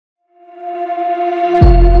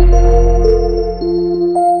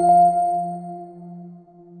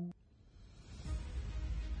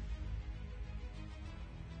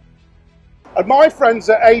my friends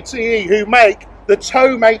at ATE who make the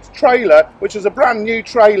Towmate trailer, which is a brand new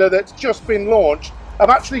trailer that's just been launched, have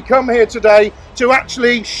actually come here today to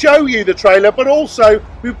actually show you the trailer, but also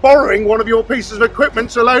we're borrowing one of your pieces of equipment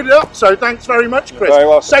to load it up. So thanks very much, Chris. You're very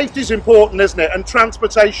welcome. Safety's important, isn't it? And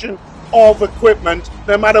transportation of equipment,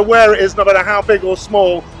 no matter where it is, no matter how big or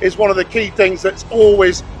small, is one of the key things that's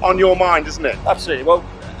always on your mind, isn't it? Absolutely. Well,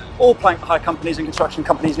 all plant hire companies and construction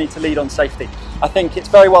companies need to lead on safety. I think it's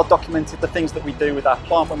very well documented the things that we do with our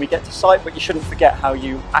plant when we get to site, but you shouldn't forget how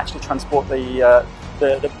you actually transport the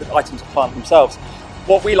items of plant themselves.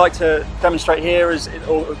 What we like to demonstrate here is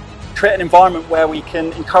create an environment where we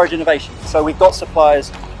can encourage innovation. So we've got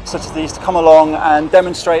suppliers such as these to come along and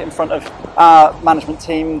demonstrate in front of our management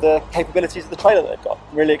team the capabilities of the trailer that they've got.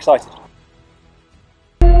 Really excited.